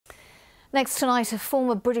Next tonight, a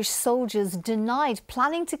former British soldier denied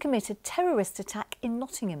planning to commit a terrorist attack in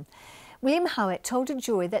Nottingham. William Howitt told a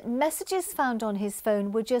jury that messages found on his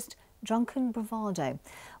phone were just drunken bravado,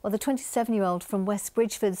 while the 27-year-old from West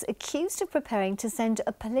Bridgford's accused of preparing to send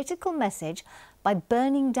a political message by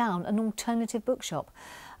burning down an alternative bookshop.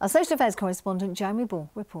 Our social affairs correspondent Jeremy Ball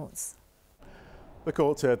reports. The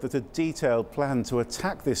court heard that a detailed plan to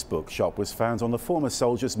attack this bookshop was found on the former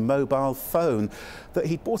soldier's mobile phone, that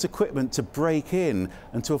he'd bought equipment to break in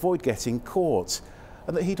and to avoid getting caught,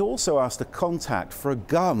 and that he'd also asked a contact for a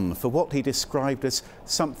gun for what he described as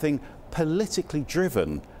something politically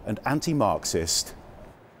driven and anti-Marxist.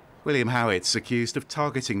 William Howitt's accused of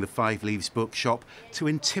targeting the Five Leaves bookshop to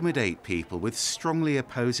intimidate people with strongly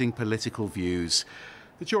opposing political views.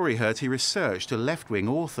 The jury heard he researched a left-wing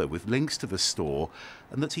author with links to the store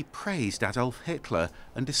and that he praised Adolf Hitler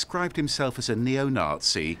and described himself as a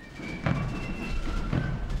neo-Nazi.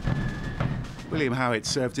 William Howitt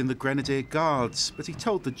served in the Grenadier Guards, but he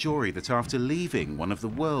told the jury that after leaving one of the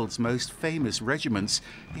world's most famous regiments,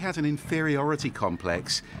 he had an inferiority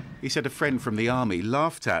complex. He said a friend from the army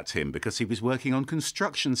laughed at him because he was working on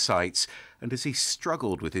construction sites, and as he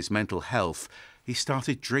struggled with his mental health, he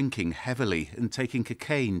started drinking heavily and taking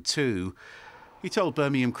cocaine too. He told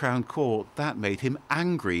Birmingham Crown Court that made him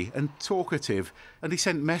angry and talkative, and he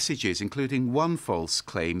sent messages including one false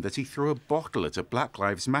claim that he threw a bottle at a Black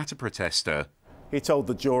Lives Matter protester. He told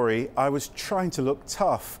the jury, "I was trying to look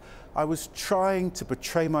tough. I was trying to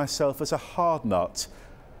portray myself as a hard nut."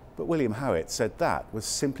 But William Howitt said that was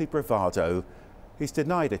simply bravado. He's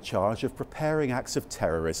denied a charge of preparing acts of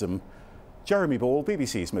terrorism. Jeremy Ball,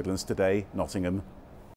 BBC's Midlands Today, Nottingham.